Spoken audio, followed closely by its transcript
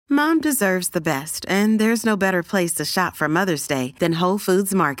Mom deserves the best, and there's no better place to shop for Mother's Day than Whole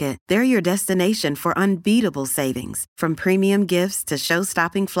Foods Market. They're your destination for unbeatable savings, from premium gifts to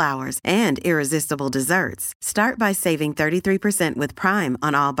show-stopping flowers and irresistible desserts. Start by saving 33% with Prime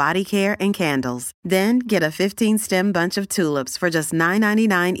on all body care and candles. Then get a 15-stem bunch of tulips for just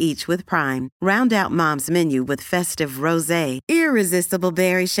 $9.99 each with Prime. Round out Mom's menu with festive rosé, irresistible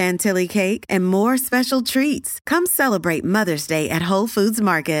berry chantilly cake, and more special treats. Come celebrate Mother's Day at Whole Foods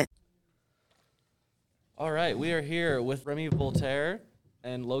Market. All right, we are here with Remi Voltaire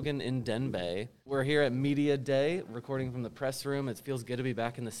and Logan Ndenbe. We're here at Media Day, recording from the press room. It feels good to be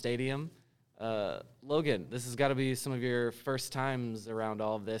back in the stadium. Logan, this has got to be some of your first times around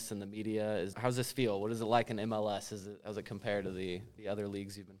all of this in the media. How's this feel? What is it like in MLS? How's it compared to the other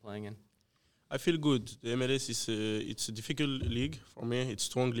leagues you've been playing in? I feel good. The MLS it's a difficult league for me. It's a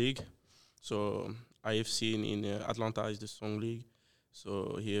strong league. So I have seen in Atlanta is the strong league.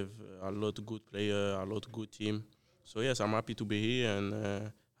 So he have a lot of good player, a lot of good team. So yes, I'm happy to be here, and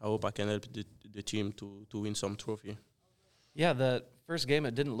I hope I can help the team to win some trophy. Yeah, the first game,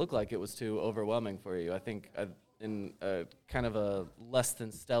 it didn't look like it was too overwhelming for you. I think in kind of a less than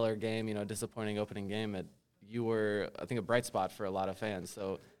stellar game, disappointing opening game, you were, I think, a bright spot for a lot of fans.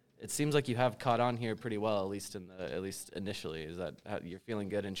 So it seems like you have caught on here pretty well, at least initially. Is that how you're feeling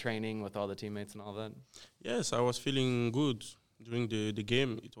good in training with all the teammates and all that? Yes, I was feeling good during the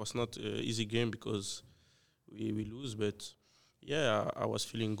game. It was not an easy game because we lose, but yeah, I was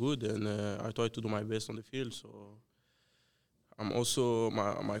feeling good, and I tried to do my best on the field. So I'm also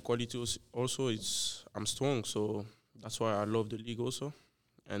my quality also I'm strong. So that's why I love the league also.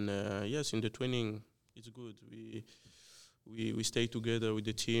 And yes, in the training it's good. We stay together with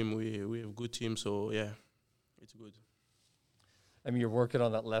the team. We have a good team, so yeah, it's good. I mean, you're working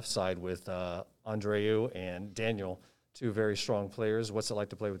on that left side with Andreu and Daniel, two very strong players. What's it like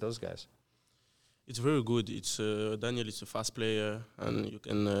to play with those guys? It's very good. It's Daniel is a fast player, and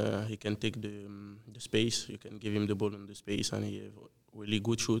he can take the space. You can give him the ball in the space, and he have really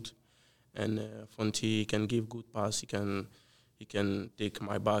good shoot. And Fonti can give good pass. He can take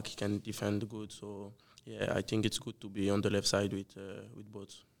my back. He can defend good. So yeah, I think it's good to be on the left side with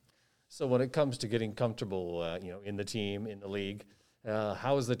both. So when it comes to getting comfortable, in the team, in the league,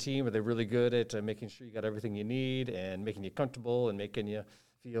 how is the team? Are they really good at making sure you got everything you need and making you comfortable and making you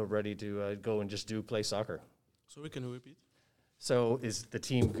feel ready to go and just play soccer? So we can repeat. So is the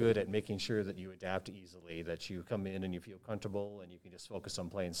team good at making sure that you adapt easily, that you come in and you feel comfortable and you can just focus on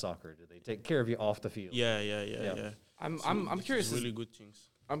playing soccer? Do they take care of you off the field? Yeah. I'm curious. Really good things.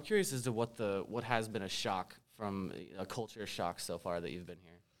 I'm curious as to what has been a shock from a culture shock so far that you've been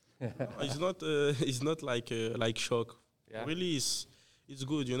here. It's not like shock. Yeah. Really, it's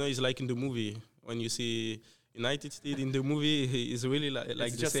good. It's like in the movie when you see United States in the movie, it's really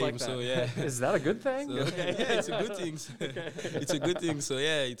like the same. Like so yeah, is that a good thing? So, yeah, it's a good thing. It's a good thing. So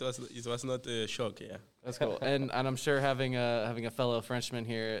yeah, it was not a shock. Yeah, that's cool. And I'm sure having a fellow Frenchman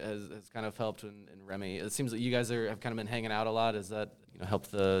here has kind of helped in Remi. It seems that you guys have kind of been hanging out a lot. Is that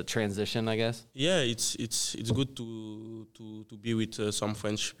helped the transition, I guess? Yeah, it's good to be with some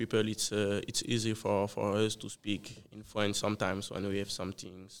French people. It's easy for us to speak in French sometimes when we have some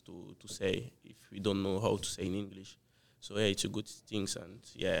things to say if we don't know how to say in English. So yeah, it's a good thing, and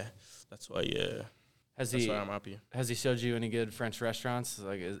yeah, that's why I'm happy. Has he showed you any good French restaurants?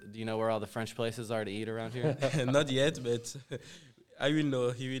 Like, do you know where all the French places are to eat around here? Not yet, but I will know.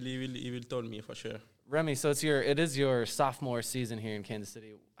 He will tell me for sure. Remi, so it is your sophomore season here in Kansas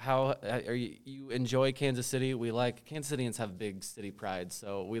City. How are you enjoy Kansas City? Kansas Cityans have big city pride,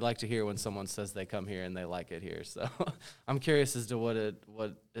 so we like to hear when someone says they come here and they like it here. So I'm curious as to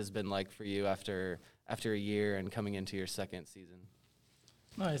what has been like for you after a year and coming into your second season.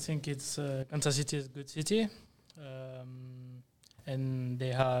 No, I think it's Kansas City is a good city, and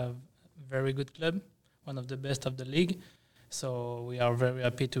they have very good club, one of the best of the league. So we are very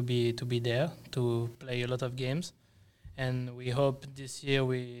happy to be there, to play a lot of games, and we hope this year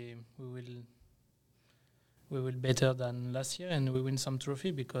we will better than last year and we win some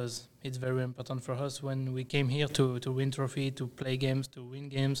trophy, because it's very important for us when we came here to win trophy, to play games, to win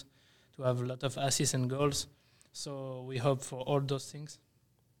games, to have a lot of assists and goals. So we hope for all those things.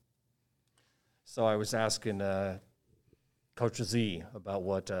 So I was asking Coach Z about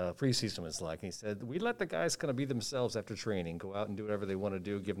what preseason was like. And he said, we let the guys kind of be themselves after training, go out and do whatever they want to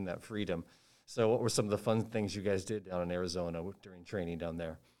do, give them that freedom. So what were some of the fun things you guys did down in Arizona during training down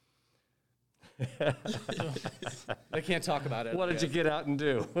there? They can't talk about it. What did you get out and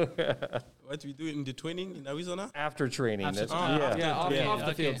do What we do in the training in Arizona? after training? After That's- training. Off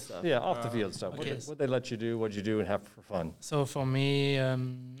the Okay. field stuff. yeah, off the field stuff. okay. What they let you do, what you do, and have for fun. So for me,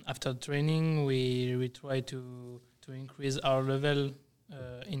 after training, we try to increase our level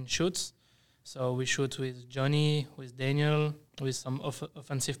in shoots. So we shoot with Johnny, with Daniel, with some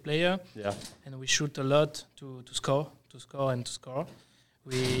offensive player, Yeah. and we shoot a lot to score.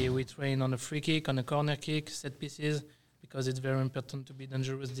 We train on a free kick, on a corner kick, set pieces, because it's very important to be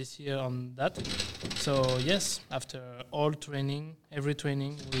dangerous this year on that. So yes, after all training, every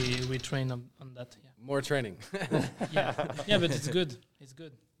training, we train on that. More training. Yeah, but it's good. It's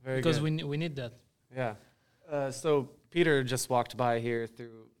good Very because good. we need that. Yeah. So Peter just walked by here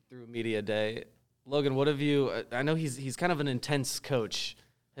through media day. Logan, what have you? I know he's kind of an intense coach.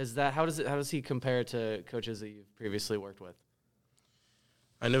 How does he compare to coaches that you've previously worked with?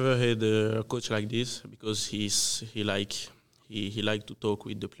 I never had a coach like this because he like to talk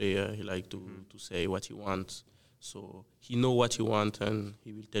with the player. He like to say what he wants. So he know what he want and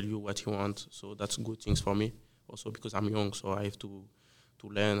he will tell you what he wants. So that's good things for me. Also because I'm young, so I have to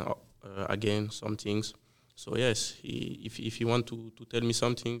learn again some things. So yes, if he want to tell me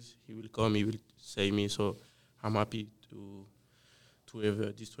some things, he will come. He will say me. So I'm happy to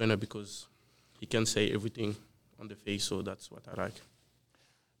have this trainer because he can say everything on the face. So that's what I like.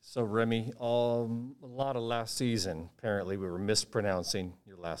 So Remi, a lot of last season, apparently we were mispronouncing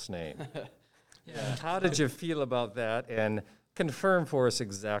your last name. Yeah. How did you feel about that? And confirm for us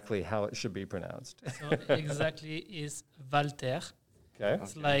exactly how it should be pronounced. So exactly is Walter. Okay.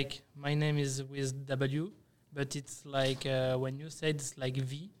 It's like my name is with W, but it's like when you say it's like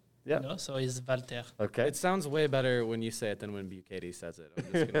V. Yeah. You know, so it's Walter. Okay. It sounds way better when you say it than when Bukaty says it.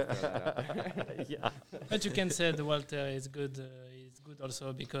 I'm just gonna throw that out there. Yeah. But you can say the Walter is good. It's good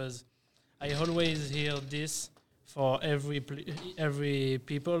also because I always hear this for every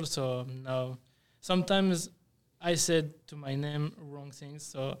people. So now sometimes I said to my name wrong things.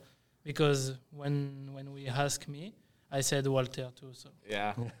 So because when we ask me, I said Walter too. So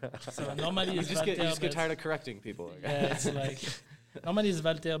Yeah. so normally You it's just Walter. get but- tired of correcting people. Yeah, it's like normally it's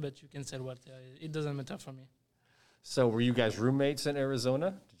Walter, but you can say Walter. It doesn't matter for me. So were you guys roommates in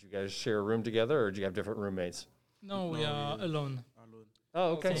Arizona? Did you guys share a room together or did you have different roommates? No, we are alone.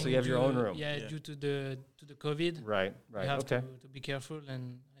 Oh, okay. So you have your own room. Yeah, Yeah. due to the COVID, Right, we right. have Okay. to be careful,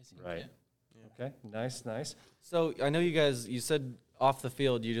 and I think Right. yeah. Okay. Nice. So I know you said off the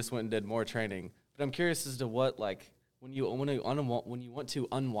field you just went and did more training, but I'm curious as to what like when you want to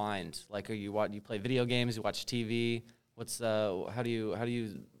unwind, like you play video games, you watch TV. What's how do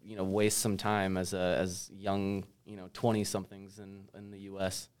you waste some time as young 20-somethings in the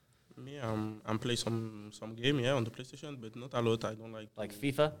U.S. Me, I'm play some game, on the PlayStation, but not a lot. I don't like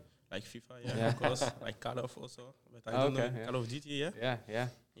FIFA? like FIFA, of course, like Call of also, but I Oh, don't okay, know yeah. Call of Duty,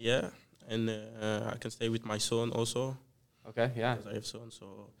 Yeah. and I can stay with my son also Okay, yeah. because I have son.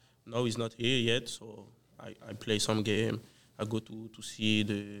 So now he's not here yet, so I play some game. I go to see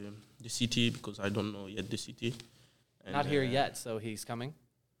the city because I don't know yet the city. And, Not here yet, so he's coming.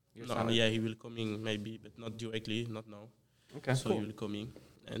 Your No, son? he will coming maybe, but not directly, not now. Okay, So cool. he will coming,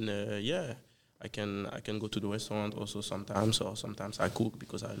 and I can go to the restaurant also sometimes, or sometimes I cook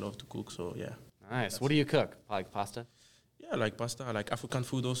because I love to cook. So yeah, Nice. What do you cook? Like pasta? I like pasta. I like African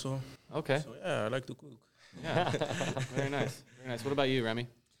food also. Okay. So I like to cook. Yeah. Very nice. Very nice. What about you, Remi?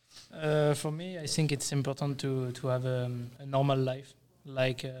 For me, I think it's important to have a normal life,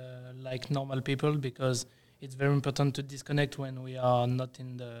 like normal people, because it's very important to disconnect when we are not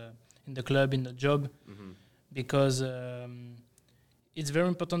in the club, in the job, because it's very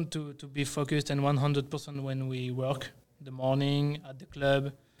important to be focused and 100% when we work the morning at the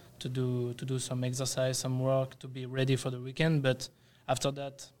club, to do some exercise, some work, to be ready for the weekend. But after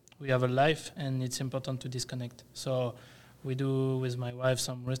that, we have a life, and it's important to disconnect. So we do with my wife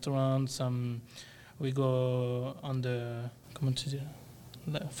some restaurants, we go on the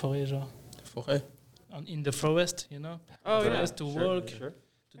forêt, genre, Forêt. in the forest, Oh, yeah. forest to walk, Sure.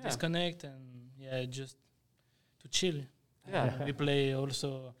 to Yeah. disconnect, and just to chill. Yeah. We play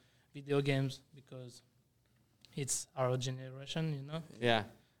also video games because it's our generation, Yeah.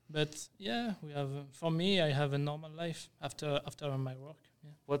 But yeah, we have. For me, I have a normal life after my work.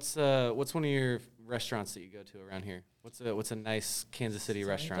 Yeah. What's one of your restaurants that you go to around here? What's a nice Kansas City So in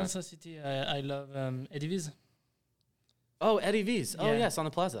restaurant? Kansas City, I love Eddie V's Oh, Eddie V's. Oh, Yeah. yes, on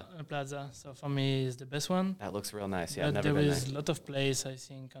the plaza. Plaza. So for me, it's the best one. That looks real nice. Yeah, I've But never there been is there. a lot of place, I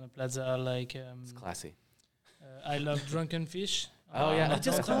think, on the plaza. Like It's classy. I love Drunken Fish Oh, yeah, it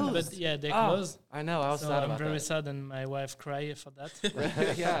just downtown, closed. But yeah, they Oh, closed. I know. I was So sad I'm about very that. sad, and my wife cried for that.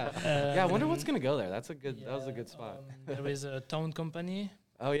 Yeah. Yeah. I wonder what's gonna go there. That was a Yeah, good spot. There is a town company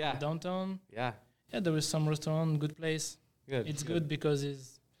Oh yeah. downtown. Yeah. Yeah, there is some restaurant, good place. Good. It's good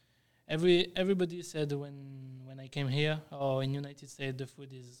because everybody said when I came here or in United States the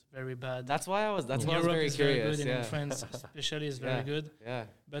food is very bad. That's why I was. That's in why I was Europe very is curious. very good, yeah. and in France especially is Yeah. very good. Yeah.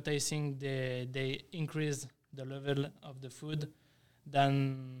 But I think they increase the level of the food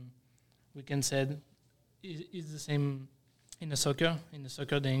than we can say is the same in the soccer. In the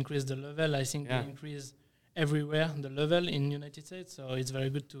soccer they increase the level. I think Yeah. they increase everywhere the level in United States. So it's very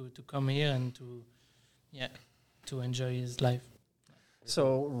good to come here and to enjoy his life.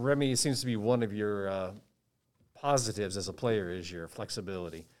 So Remi seems to be one of your positives as a player is your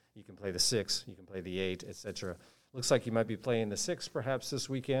flexibility. You can play the 6, you can play the 8, etc. Looks like you might be playing the 6 perhaps this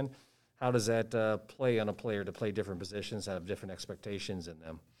weekend. How does that play on a player to play different positions, have different expectations in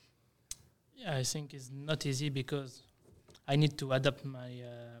them? Yeah, I think it's not easy because I need to adapt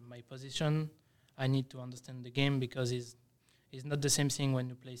my position. I need to understand the game because it's not the same thing when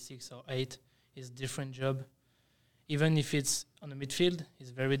you play 6 or 8. It's different job. Even if it's on the midfield,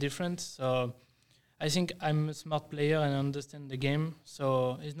 it's very different. So I think I'm a smart player and I understand the game.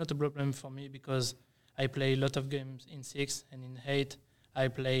 So it's not a problem for me because I play a lot of games in 6 and in 8. I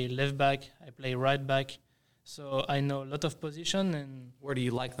play left back, I play right back. So I know a lot of position. And Where do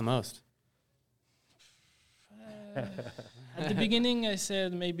you like the most? at the beginning, I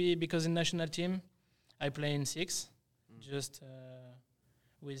said maybe because in national team, I play in 6, just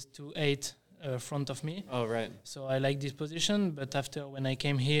with 2-8 front of me. Oh right. So I like this position. But after when I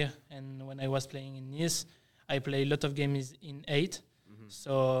came here and when I was playing in Nice, I play a lot of games in 8.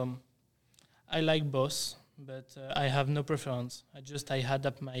 So I like both, but I have no preference. I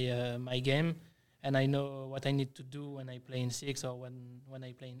adapt my game, and I know what I need to do when I play in 6 or when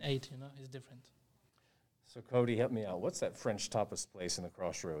I play in 8. It's different. So Cody, help me out. What's that French tapas place in the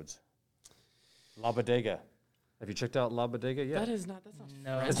Crossroads? La Bodega. Have you checked out La Bodega yet? That's not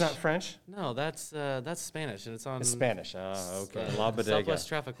No. French. It's not French? No, that's Spanish, and it's on. It's Spanish. Okay. La Bodega. Southwest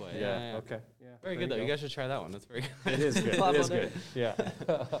Traffic Way. Yeah. Okay. Yeah. Very good though. You guys should try that one. That's very good. It is good. La It is Bodega. good.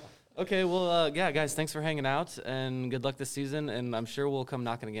 Yeah. Okay, well, yeah, guys, thanks for hanging out, and good luck this season. And I'm sure we'll come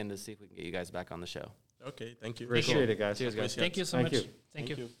knocking again to see if we can get you guys back on the show. Okay, thank you. Appreciate it, guys. Cheers, guys. Thank you so Thank much. you. Thank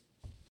you. you.